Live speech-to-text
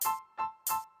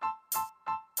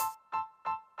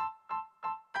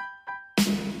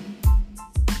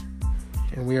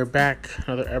And we are back,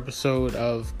 another episode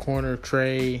of Corner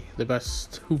Tray, the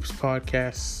best hoops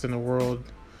podcast in the world.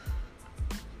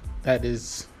 That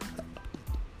is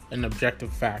an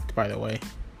objective fact, by the way.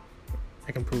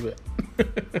 I can prove it.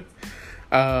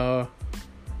 We'll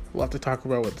have to talk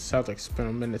about what the Celtics. It's been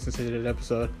a minute since I did an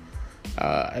episode.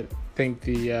 I think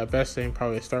the best thing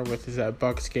probably to start with is that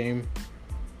Bucks game,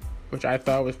 which I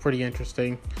thought was pretty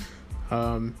interesting.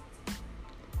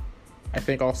 I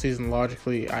think all season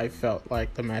logically, I felt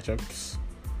like the matchups.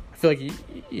 I feel like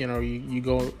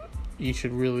you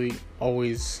should really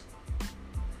always.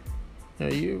 I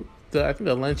think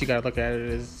the lens you gotta look at it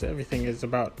is everything is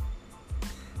about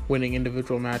winning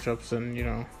individual matchups, and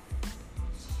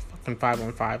it's fucking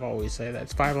 5-on-5. I always say that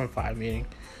it's 5-on-5, meaning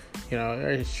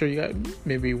sure you got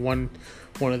maybe one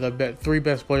of the three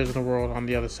best players in the world on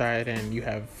the other side, and you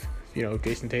have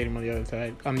Jason Tatum on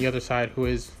the other side who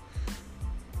is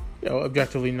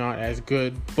objectively not as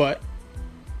good, but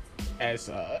as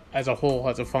a whole,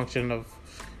 as a function of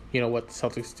what the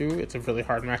Celtics do, it's a really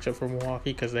hard matchup for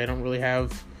Milwaukee because they don't really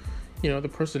have the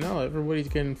personnel. Everybody's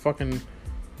getting fucking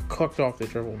cooked off the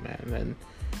dribble, man, and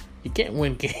you can't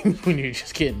win games when you're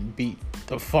just getting beat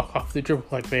the fuck off the dribble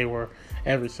like they were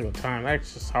every single time.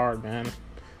 That's just hard, man.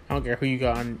 I don't care who you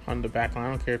got on the back line. I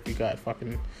don't care if you got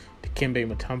fucking Dikembe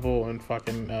Mutombo and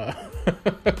fucking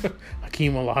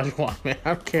Hakeem Olajuwon, man.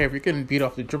 I don't care if you're getting beat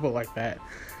off the dribble like that.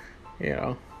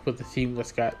 With the team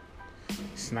that's got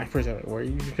snipers everywhere,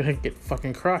 you're gonna get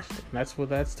fucking crushed. And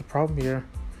that's the problem here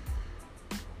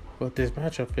with this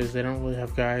matchup is they don't really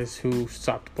have guys who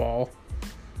stop the ball.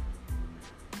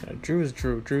 Drew is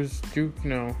Drew. Drew's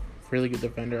really good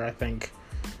defender. I think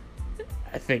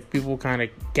people kind of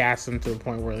gas him to the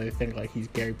point where they think like he's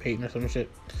Gary Payton or some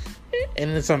shit. And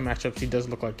in some matchups, he does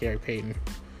look like Gary Payton.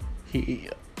 He,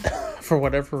 for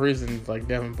whatever reason, like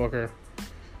Devin Booker,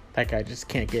 that guy just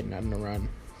can't get nothing to run.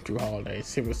 Drew Holiday,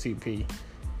 same with CP.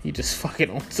 He just fucking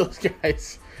owns those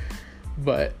guys.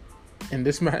 But in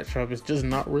this matchup, it's just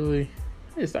not really.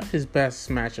 It's not his best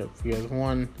matchup because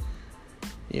one,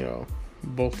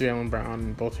 both Jaylen Brown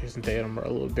and both Jason Tatum are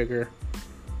a little bigger.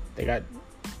 They're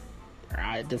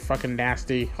fucking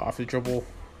nasty off the dribble,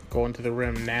 going to the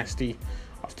rim, nasty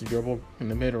off the dribble in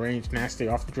the mid range, nasty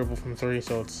off the dribble from three.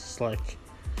 So it's just like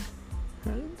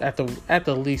at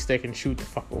the least they can shoot the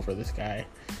fuck over this guy,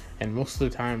 and most of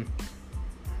the time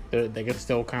they can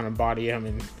still kind of body him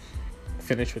and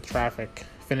finish in traffic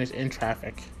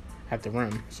at the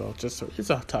rim. So it's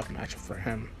a tough matchup for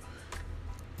him.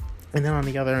 And then on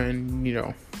the other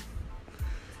end,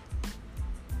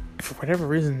 for whatever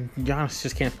reason, Giannis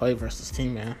just can't play versus this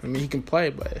team, man. I mean, he can play,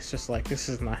 but it's just like this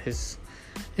is not his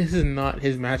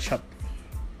matchup.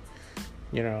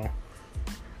 I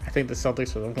think the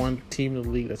Celtics are the one team in the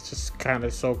league that's just kind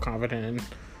of so confident in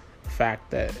the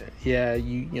fact that you're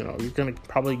gonna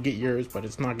probably get yours, but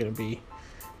it's not gonna be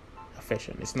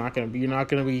efficient. You're not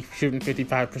gonna be shooting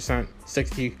 55%,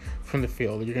 60% from the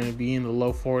field. You're gonna be in the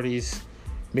low 40s,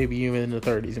 maybe even in the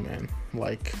 30s, man.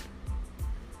 Like,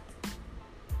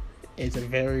 it's a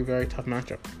very, very tough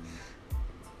matchup.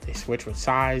 They switch with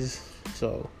size,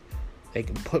 so they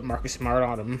can put Marcus Smart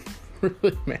on him,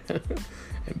 really, man,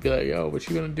 and be like, yo, what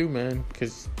you gonna do, man?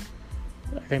 Because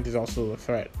I think there's also a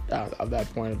threat of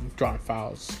that point of drawing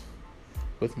fouls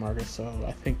with Marcus. So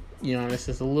I think Giannis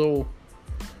is a little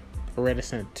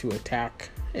reticent to attack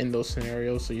in those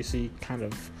scenarios. So you see kind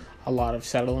of a lot of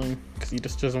settling because he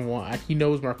just doesn't want. He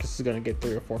knows Marcus is gonna get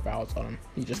 3 or 4 fouls on him.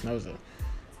 He just knows it.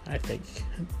 I think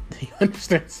he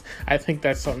understands. I think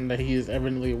that's something that he is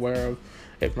evidently aware of.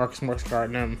 If Marcus Smart's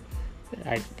guarding him,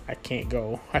 I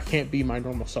can't be my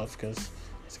normal self because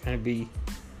it's going to be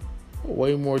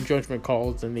way more judgment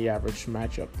calls than the average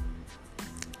matchup.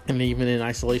 And even in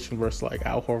isolation versus like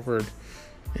Al Horford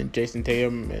and Jason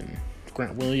Tatum and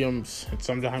Grant Williams and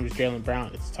sometimes Jaylen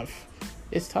Brown, it's tough.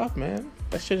 It's tough, man.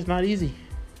 That shit is not easy.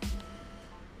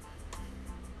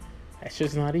 That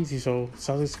shit's not easy. So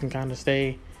Celtics can kind of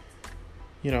stay.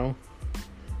 They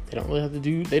don't really have to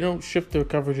do. They don't shift their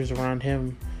coverages around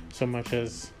him so much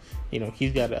as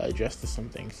he's got to adjust to some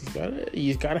things.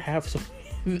 He's got to have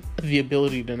the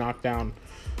ability to knock down.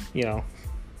 If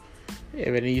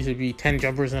it needs to be 10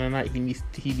 jumpers in a night, he needs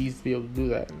to be able to do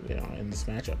that. In this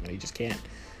matchup, and he just can't.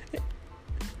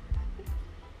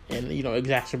 And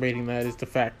exacerbating that is the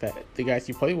fact that the guys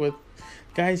he plays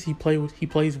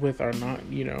with are not.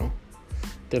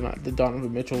 They're not the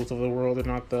Donovan Mitchells of the world. They're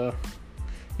not the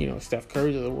Steph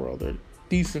Curry's of the world. They're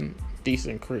decent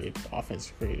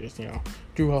offensive creators.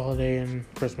 Drew Holiday and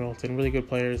Chris Middleton, really good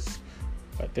players,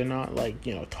 but they're not like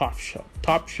top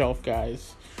shelf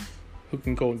guys who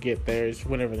can go and get theirs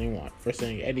whenever they want for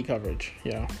saying any coverage.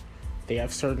 they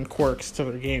have certain quirks to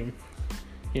their game.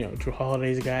 Drew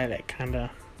Holiday's a guy that kind of,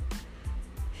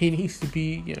 he needs to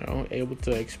be, able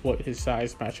to exploit his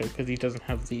size matchup because he doesn't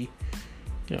have the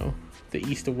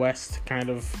east to west kind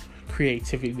of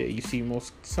creativity that you see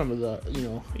some of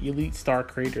the, elite star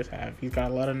creators have. He's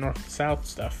got a lot of north to south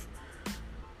stuff.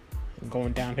 And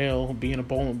going downhill, being a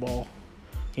bowling ball.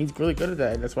 He's really good at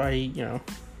that. That's why he,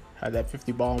 had that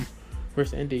 50 bomb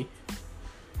versus Indy.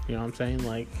 You know what I'm saying?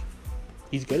 Like,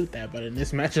 he's good at that. But in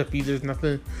this matchup, he's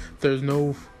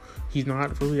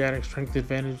not really at a strength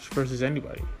advantage versus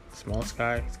anybody. The smallest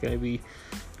guy, it's going to be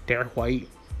Derek White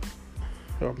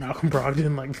or Malcolm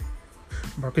Brogdon, like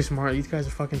Marcus Smart. These guys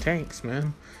are fucking tanks,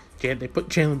 man. They put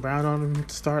Jaylen Brown on him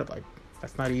to start. Like,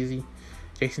 that's not easy.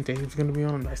 Jason Tatum's going to be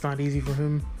on him. That's not easy for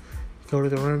him. Go to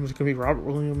the rim. It's going to be Robert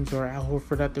Williams or Al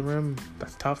Horford at the rim.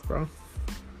 That's tough, bro.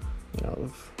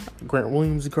 If Grant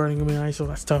Williams is guarding him in ISO,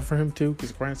 that's tough for him too,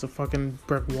 because Grant's a fucking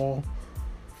brick wall.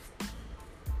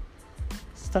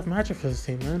 It's a tough matchup for this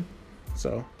team, man.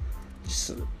 So,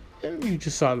 you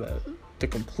just saw the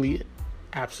complete,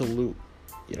 absolute,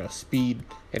 speed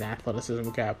and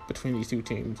athleticism gap between these two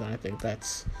teams, and I think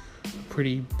that's a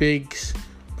pretty big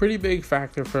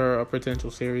factor for a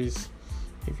potential series,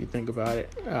 if you think about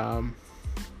it.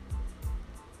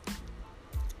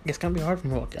 It's gonna be hard for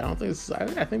Milwaukee.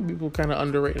 I think people kind of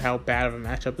underrate how bad of a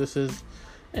matchup this is,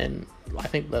 and I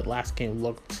think that last game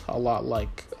looked a lot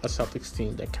like a Celtics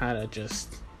team that kind of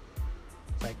just,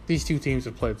 like, these two teams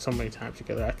have played so many times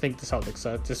together. I think the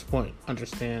Celtics at this point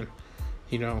understand,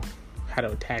 how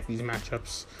to attack these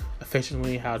matchups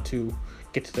efficiently, how to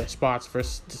get to their spots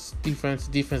versus this defense.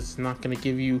 Defense is not going to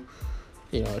give you,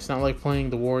 it's not like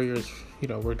playing the Warriors,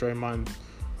 where Draymond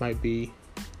might be.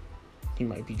 He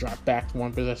might be dropped back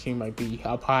one possession. He might be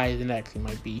up high the next. He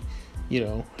might be,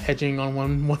 hedging on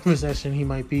one possession. He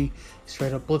might be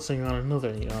straight up blitzing on another.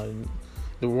 And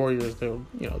the Warriors,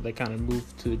 they kind of move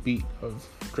to the beat of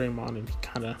Draymond, and he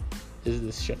kind of is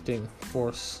this shifting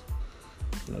force.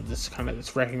 This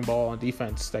wrecking ball on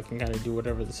defense that can kind of do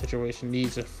whatever the situation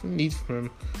needs from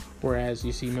him. Whereas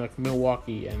you see like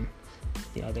Milwaukee, and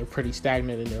they're pretty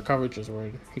stagnant in their coverages.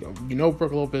 Where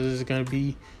Brook Lopez is going to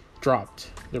be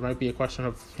dropped. There might be a question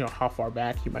of how far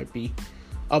back he might be,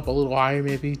 up a little higher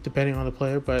maybe depending on the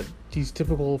player, but it's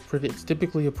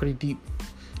typically a pretty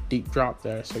deep drop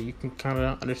there, so you can kind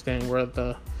of understand where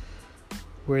the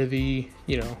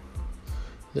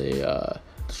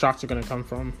shots are going to come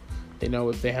from. They know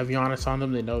if they have Giannis on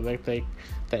them, they know that they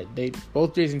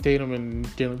both Jason Tatum and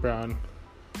Jaylen Brown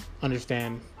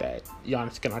understand that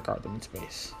Giannis cannot guard them in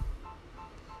space.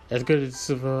 As good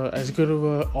of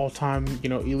a all-time,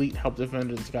 elite help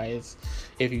defender this guy is,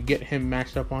 if you get him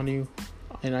matched up on you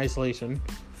in isolation,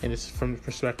 and it's from the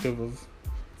perspective of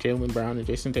Jaylen Brown and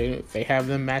Jason Tatum, if they have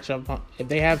him matched up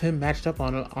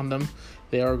on them,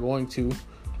 they are going to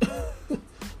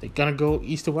they're gonna go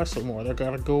east to west some more. They're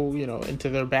gonna go into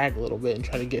their bag a little bit and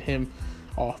try to get him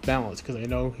off balance, because they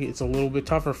know it's a little bit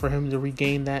tougher for him to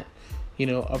regain that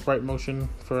upright motion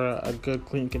for a good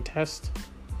clean contest.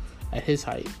 At his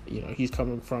height, he's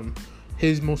coming from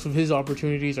most of his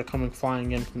opportunities are coming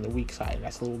flying in from the weak side.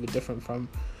 That's a little bit different from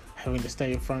having to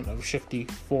stay in front of shifty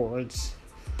forwards.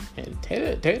 And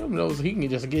Tatum knows he can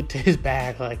just get to his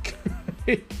bag. Like,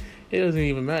 it doesn't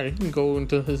even matter. He can go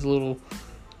into his little,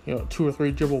 2 or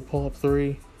 3 dribble pull up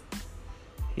 3.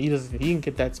 He can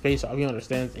get that space off. He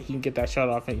understands that he can get that shot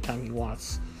off anytime he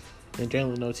wants. And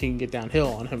Jaylen knows he can get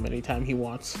downhill on him anytime he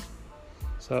wants.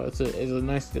 So it's a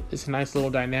nice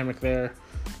little dynamic there.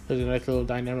 There's a nice little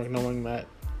dynamic knowing that,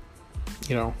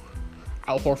 Al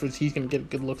Horford, he's gonna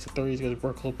get good looks at threes because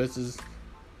Brook Lopez is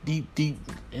deep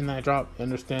in that drop. You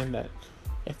understand that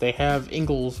if they have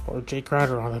Ingles or Jay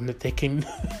Crowder on them, that they can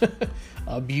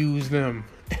abuse them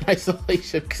in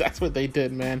isolation, because that's what they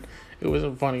did, man. It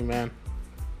wasn't funny, man.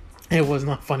 It was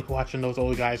not funny watching those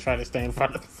old guys try to stay in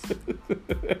front of us.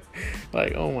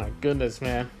 Like, oh my goodness,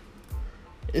 man.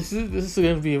 This is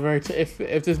going to be a very if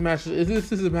this is a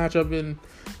matchup in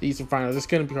the Eastern Finals, it's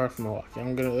going to be hard for Milwaukee.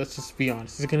 Let's just be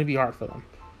honest. It's going to be hard for them.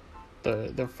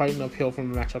 They're fighting uphill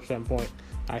from a matchup standpoint.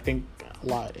 I think a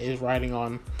lot is riding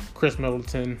on Chris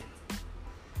Middleton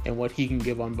and what he can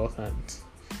give on both ends.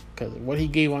 Because what he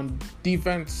gave on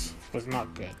defense was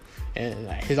not good. And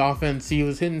his offense, he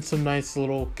was hitting some nice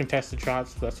little contested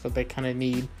shots. That's what they kind of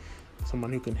need.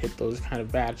 Someone who can hit those kind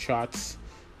of bad shots.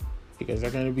 Because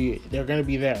they're gonna be there.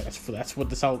 That's what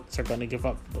the Celtics are gonna give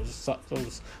up.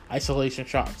 Those isolation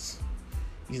shots.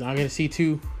 He's not gonna see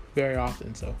 2 very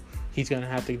often, so he's gonna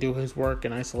have to do his work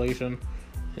in isolation,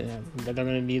 and they're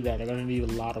gonna need that. They're gonna need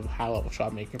a lot of high level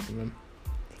shot making from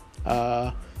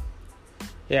him.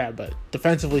 Yeah, but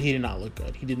defensively, he did not look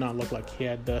good. He did not look like he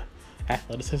had the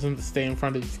athleticism to stay in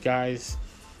front of these guys.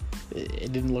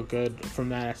 It didn't look good from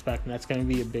that aspect, and that's going to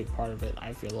be a big part of it,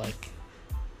 I feel like.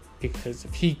 Because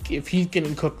if he's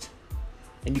getting cooked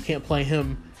and you can't play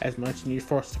him as much and you're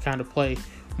forced to kind of play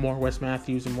more Wes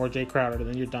Matthews and more Jay Crowder,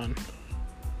 then you're done.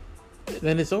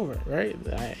 Then it's over, right?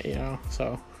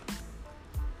 So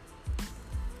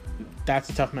that's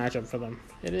a tough matchup for them.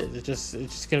 It is. It's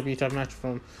just going to be a tough matchup for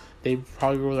them. They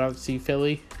probably will have to see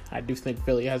Philly. I do think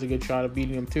Philly has a good shot of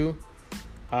beating them too.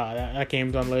 That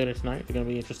game's on later tonight. It's going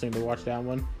to be interesting to watch that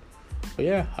one. But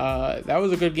yeah, that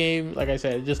was a good game. Like I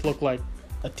said, it just looked like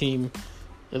a team.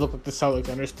 It looked like the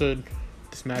Celtics understood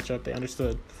this matchup. They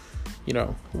understood,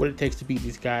 what it takes to beat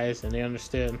these guys, and they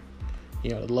understand,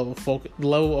 the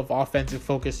level of offensive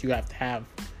focus you have to have,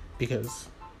 because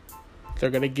they're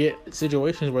gonna get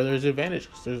situations where there's advantages.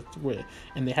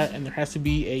 And there has to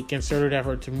be a concerted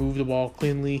effort to move the ball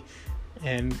cleanly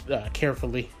and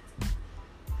carefully.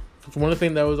 One of the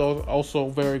things that was also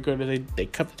very good is they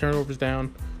cut the turnovers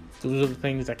down. Those are the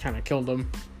things that kind of killed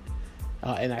them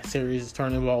in that series, is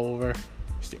turning the ball over.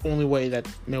 It's the only way that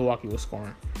Milwaukee was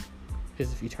scoring,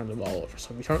 is if you turn the ball over.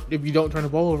 So if you don't turn the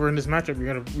ball over in this matchup,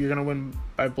 you're gonna win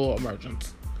by blowout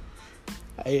margins.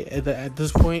 At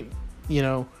this point,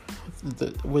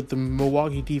 with the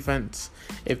Milwaukee defense,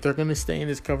 if they're gonna stay in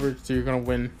this coverage, you're gonna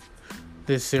win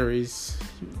this series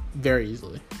very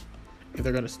easily. If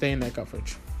they're gonna stay in that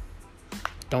coverage,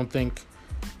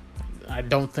 I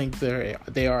don't think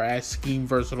they are as scheme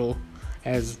versatile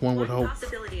as one would hope.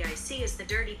 Possibility I see is the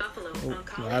Dirty Buffalo on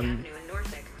College Avenue in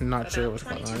Norfolk. I'm not sure what's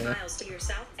going on there. 22 miles to your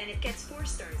south, and it gets 4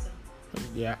 stars.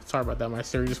 Yeah, sorry about that. My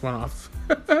Siri just went off.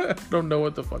 I don't know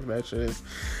what the fuck that shit is.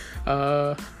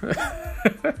 I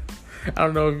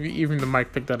don't know if even the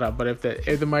mic picked that up, but if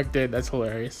the mic did, that's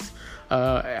hilarious.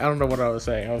 I don't know what I was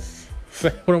saying.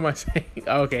 What am I saying?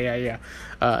 Okay,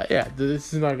 yeah.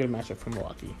 This is not a good matchup for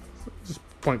Milwaukee. Just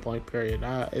point blank period.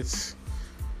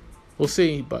 We'll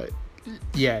see, but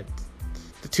yeah,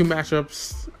 the two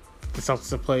matchups the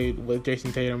Celtics have played with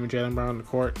Jason Tatum and Jaylen Brown on the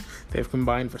court, they've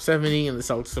combined for 70, and the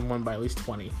Celtics have won by at least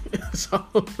 20. So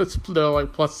they're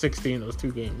like plus 60 in those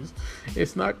two games.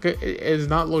 It's not good. It does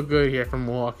not look good here from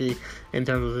Milwaukee in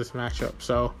terms of this matchup.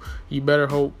 So you better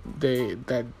hope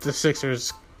that the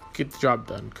Sixers get the job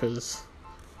done, because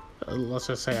let's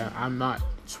just say I'm not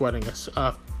sweating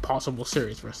a possible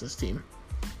series versus this team.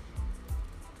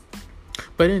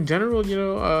 But in general,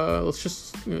 let's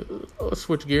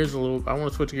switch gears a little. I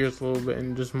want to switch gears a little bit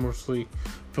and just mostly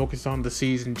focus on the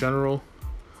C's in general.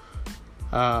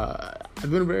 I've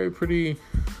been pretty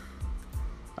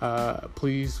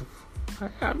pleased.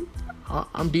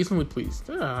 I'm decently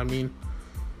pleased. I think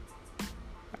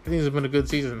it's been a good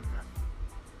season.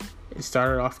 It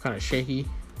started off kind of shaky,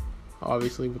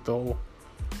 obviously, with the whole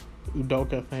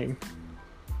Udoka thing.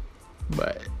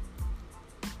 But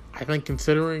I think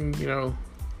considering,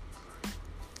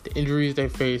 the injuries they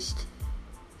faced,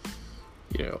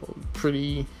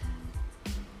 pretty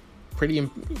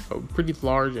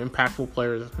large, impactful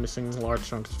players missing large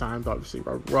chunks of time. Obviously,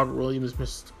 Robert Williams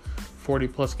missed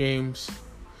 40-plus games.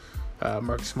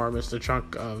 Marcus Smart missed a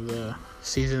chunk of the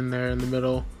season there in the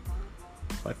middle,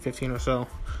 like 15 or so.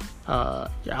 Al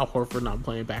Horford not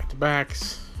playing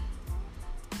back-to-backs.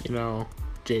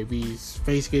 JB's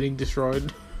face getting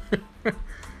destroyed.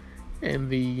 And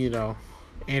the,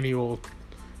 annual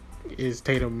is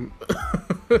Tatum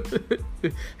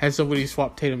has somebody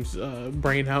swap Tatum's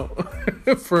brain out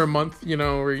for a month,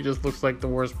 where he just looks like the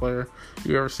worst player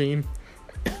you've ever seen.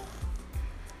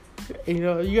 You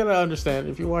gotta understand,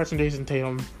 if you're watching Jason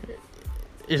Tatum,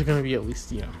 it's gonna be at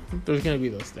least, there's gonna be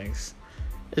those things.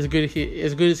 As good as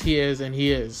he is, and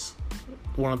he is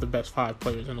one of the best 5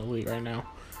 players in the league right now.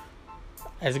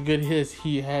 As good as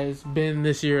he has been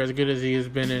this year, as good as he has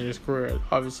been in his career,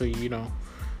 obviously,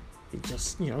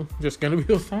 it's just gonna be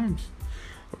those times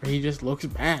where he just looks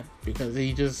bad, because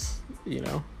he just,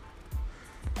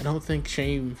 I don't think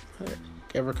shame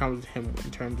ever comes to him in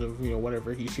terms of,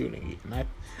 whatever he's shooting. And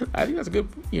I think that's a good,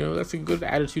 that's a good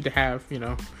attitude to have,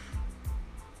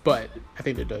 but I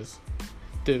think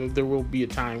there will be a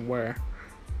time where,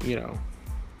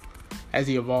 as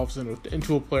he evolves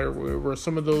into a player where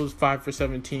some of those 5 for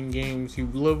 17 games you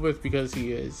live with, because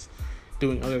he is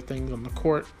doing other things on the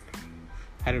court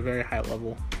at a very high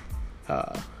level.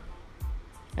 I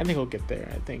think he'll get there.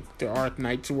 I think there are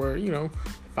nights where,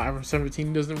 5 for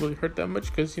 17 doesn't really hurt that much,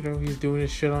 because, he's doing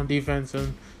his shit on defense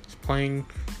and just playing,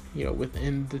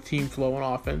 within the team flow on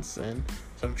offense, and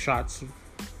some shots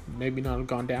maybe not have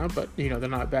gone down, but, they're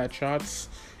not bad shots,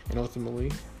 and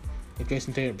ultimately, if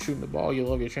Jason Tatum shooting the ball, you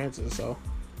love your chances. So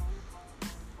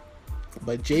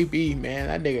But JB, man,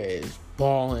 that nigga is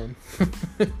balling.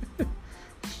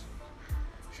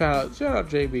 Shout out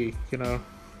JB. You know,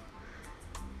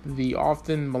 the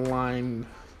often maligned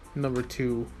number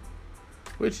 2,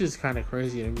 which is kind of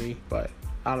crazy to me, but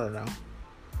I don't know.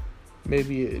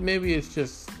 Maybe it's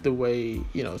just the way,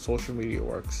 you know, social media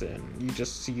works, and you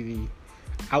just see the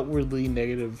outwardly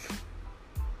negative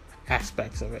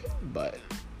aspects of it. But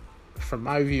from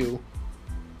my view,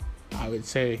 I would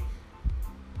say,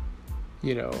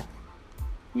 you know,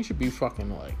 we should be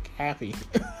fucking like happy.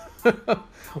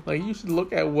 Like, you should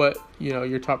look at what, you know,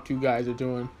 your top 2 guys are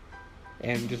doing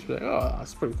and just be like, oh,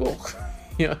 that's pretty cool.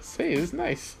 You know, say it's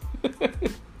nice.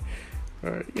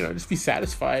 Or, you know, just be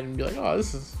satisfied and be like, oh,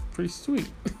 this is pretty sweet.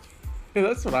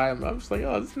 That's what I am. I'm just like,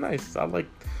 oh, this is nice. I like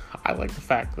the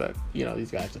fact that, you know,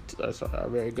 these guys are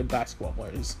very good basketball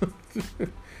players.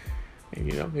 And,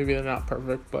 you know, maybe they're not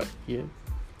perfect, but yeah,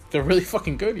 they're really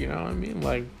fucking good. You know what I mean?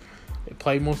 Like, they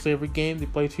play mostly every game. They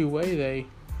play two-way. They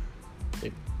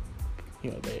you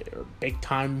know, they're big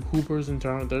time hoopers in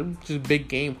terms. They're just big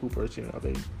game hoopers. You know,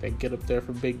 they get up there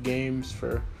for big games,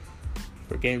 for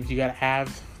games you gotta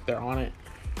have. They're on it.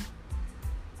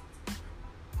 They're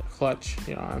clutch.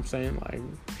 You know what I'm saying? Like,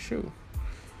 shoot,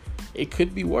 it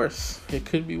could be worse. It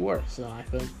could be worse. And I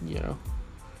think, you know,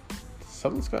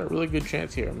 Southern's got a really good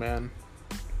chance here, man.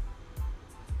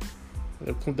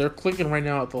 They're clicking right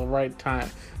now at the right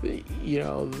time. You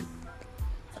know,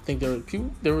 I think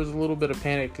there was a little bit of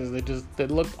panic because they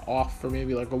looked off for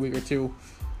maybe like a week or two,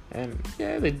 and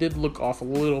yeah, they did look off a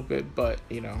little bit, but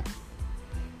you know,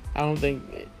 I don't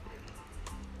think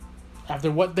after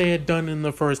what they had done in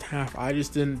the first half, I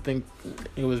just didn't think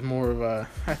it was more of a.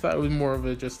 I thought it was more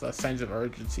of just a sense of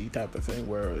urgency type of thing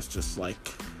where it was just like,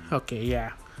 okay,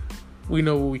 yeah, we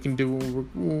know what we can do.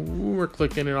 We're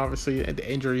clicking, and obviously the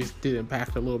injuries did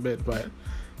impact a little bit, but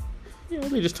you know,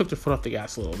 they just took their foot off the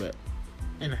gas a little bit.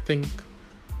 And I think,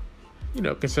 you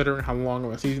know, considering how long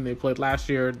of a season they played last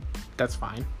year, that's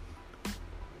fine.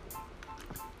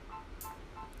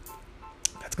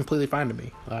 That's completely fine to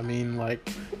me. I mean,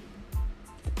 like,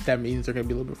 that means they're going to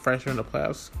be a little bit fresher in the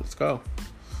playoffs. Let's go.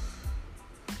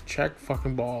 Check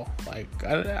fucking ball. Like,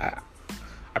 I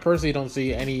personally don't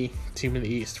see any team in the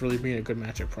East really being a good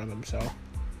matchup for them, so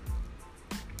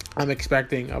I'm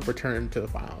expecting a return to the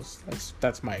finals.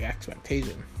 That's my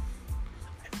expectation.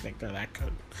 I think they're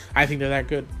that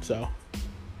good. So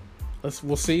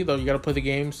we'll see, though. You got to play the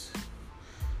games.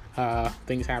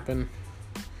 Things happen.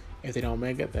 If they don't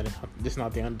make it, then it's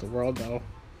not the end of the world, though.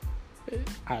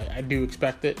 I do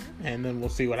expect it, and then we'll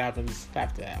see what happens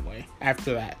after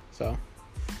that. So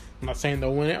I'm not saying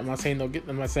they'll win it. I'm not saying,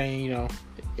 you know,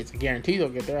 it's a guarantee they'll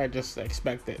get there. I just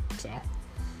expect it. So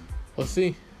we'll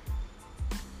see.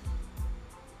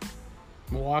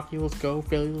 Milwaukee, let's go.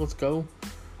 Philly, let's go.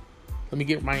 Let me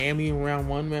get Miami in round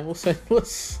 1, man. Let's send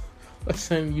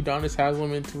Udonis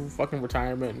Haslem into fucking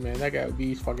retirement, man. That guy would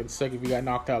be fucking sick if he got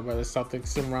knocked out by the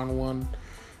Celtics in round 1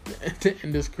 to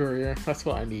end his career. That's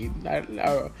what I need.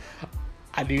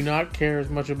 I do not care as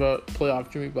much about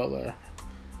playoff Jimmy Butler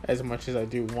as much as I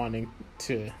do wanting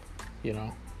to, you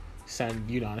know, send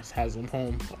Udonis Haslem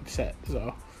home upset.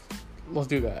 So let's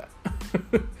do that.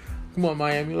 Come on,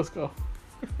 Miami, let's go.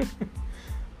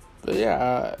 But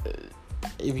yeah,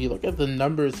 if you look at the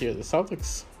numbers here, the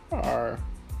Celtics are,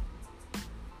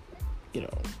 you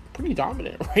know, pretty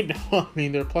dominant right now. I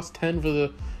mean, they're plus 10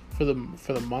 for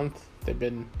the month. They've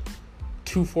been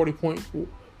 2 40-point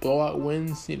blowout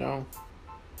wins. You know,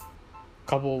 a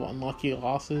couple of unlucky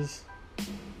losses.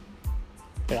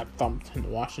 They got thumped in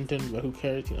Washington, but who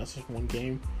cares? You know, it's just one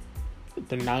game.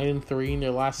 They're 9-3 in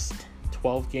their last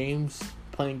 12 games,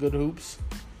 playing good hoops.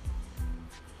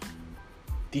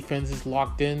 Defense is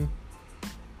locked in.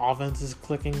 Offense is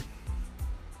clicking.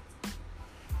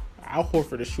 Al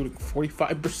Horford is shooting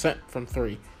 45% from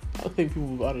 3. I don't think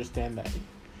people understand that.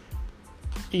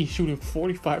 He's shooting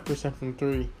 45% from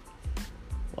 3.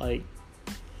 Like,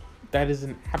 that is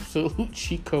an absolute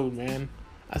cheat code, man.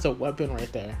 That's a weapon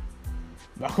right there.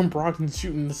 Malcolm Brogdon's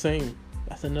shooting the same.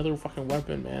 That's another fucking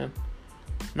weapon, man.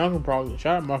 Malcolm Brogdon.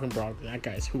 Shout out Malcolm Brogdon. That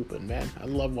guy's hooping, man. I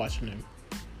love watching him.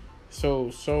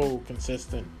 So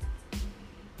consistent.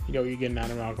 You know what you're getting out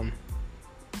of Malcolm.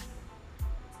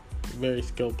 Very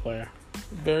skilled player.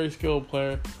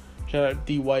 Shout out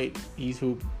D. White. He's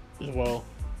hoop as well.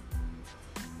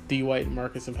 D. White and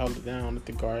Marcus have held it down at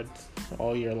the guards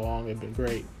all year long. They've been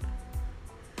great.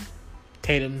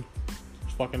 Tatum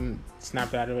fucking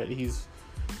snapped out of it. He's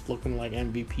looking like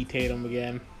MVP Tatum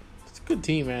again. It's a good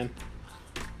team, man.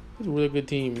 It's a really good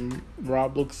team.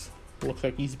 Rob looks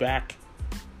like he's back.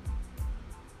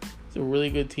 It's a really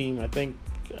good team. I think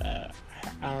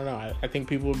I don't know. I think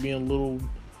people are being a little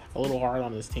hard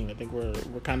on this team. I think we're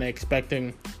kind of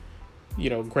expecting,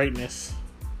 greatness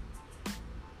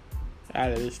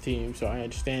out of this team. So I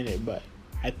understand it, but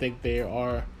I think they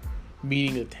are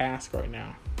meeting the task right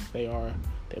now. They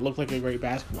look like a great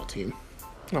basketball team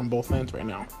on both ends right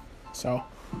now. So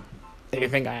I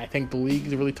think the league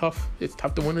is really tough. It's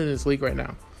tough to win in this league right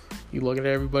now. You look at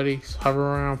everybody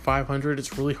hovering around 500.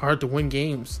 It's really hard to win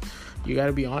games. You got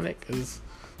to be on it because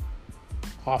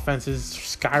offense is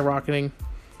skyrocketing.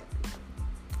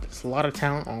 There's a lot of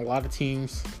talent on a lot of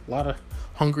teams, a lot of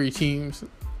hungry teams,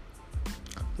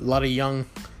 a lot of young,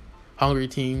 hungry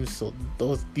teams. So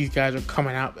these guys are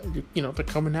coming out. They're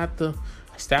coming at the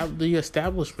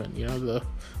establishment.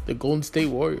 The Golden State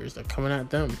Warriors. They're coming at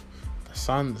them. The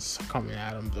Suns are coming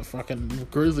at them. The fucking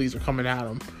Grizzlies are coming at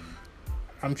them.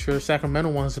 I'm sure Sacramento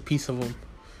wants a piece of them.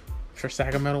 I'm sure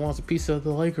Sacramento wants a piece of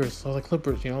the Lakers or the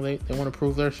Clippers. They want to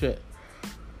prove their shit.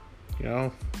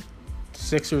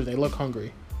 Sixers, they look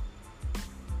hungry.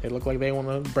 They look like they want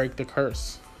to break the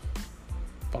curse.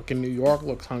 Fucking New York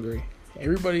looks hungry.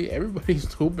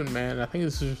 Everybody's hooping, man. I think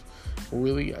this is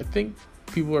really. I think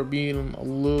people are being a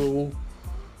little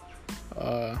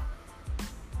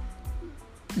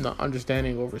not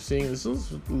understanding, overseeing. This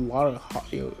is a lot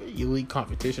of elite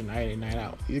competition night in, night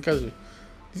out.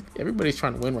 Everybody's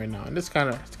trying to win right now, and it's kind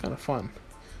of fun.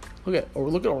 Look at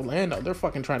Orlando. They're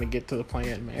fucking trying to get to the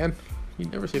play-in, man. You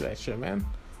never see that shit, man.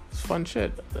 It's fun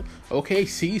shit.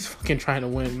 OKC's fucking trying to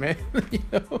win, man.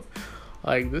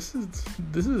 Like this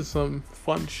is some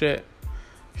fun shit.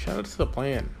 Shout out to the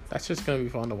play-in. That's just gonna be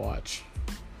fun to watch.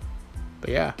 But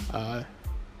yeah,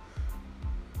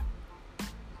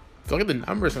 look at the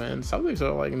numbers, man. Celtics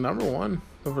are like number one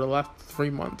over the last 3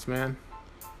 months, man.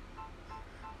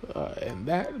 And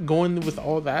that going with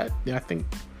all that, I think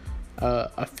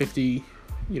a 50,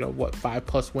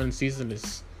 5+ win season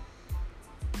is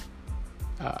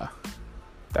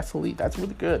that's elite. That's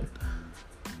really good.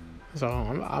 So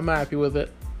I'm happy with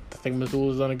it. I think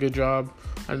Mazzulla's done a good job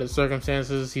under the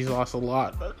circumstances. He's lost a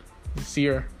lot this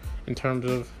year in terms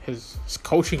of his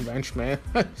coaching bench, man.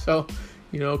 So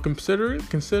consider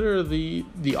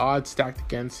the odds stacked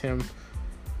against him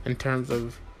in terms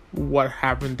of what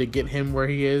happened to get him where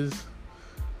he is.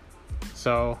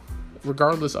 So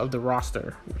regardless of the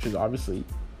roster, which is obviously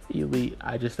elite,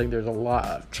 I just think there's a lot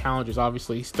of challenges.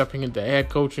 Obviously, stepping into a head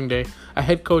coaching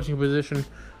position,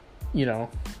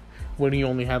 when he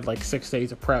only had like 6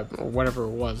 days of prep or whatever it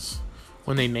was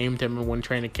when they named him and when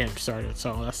training camp started.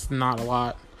 So that's not a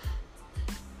lot.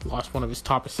 Lost one of his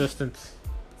top assistants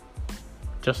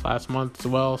just last month as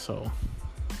well. So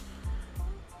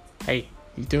hey,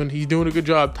 he's doing a good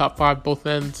job. Top 5 both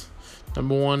ends.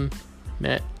 Number 1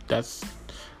 net. That's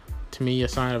to me a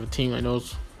sign of a team that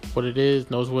knows what it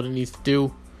is, knows what it needs to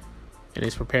do, and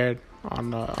is prepared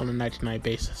on a night-to-night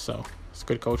basis. So it's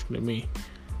good coaching to me.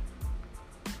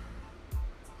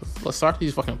 Let's start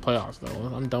these fucking playoffs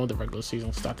though. I'm done with the regular season.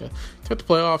 Let's start the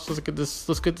playoffs.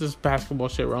 Let's get this basketball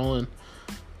shit rolling.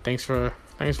 Thanks for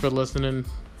listening,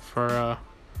 for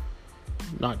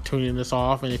not tuning this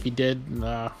off. And if you did,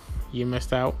 you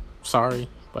missed out. Sorry,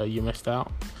 but you missed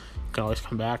out. You can always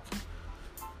come back.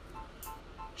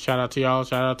 Shout out to y'all.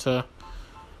 Shout out to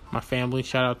my family.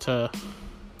 Shout out to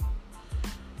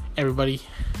everybody.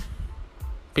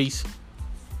 Peace.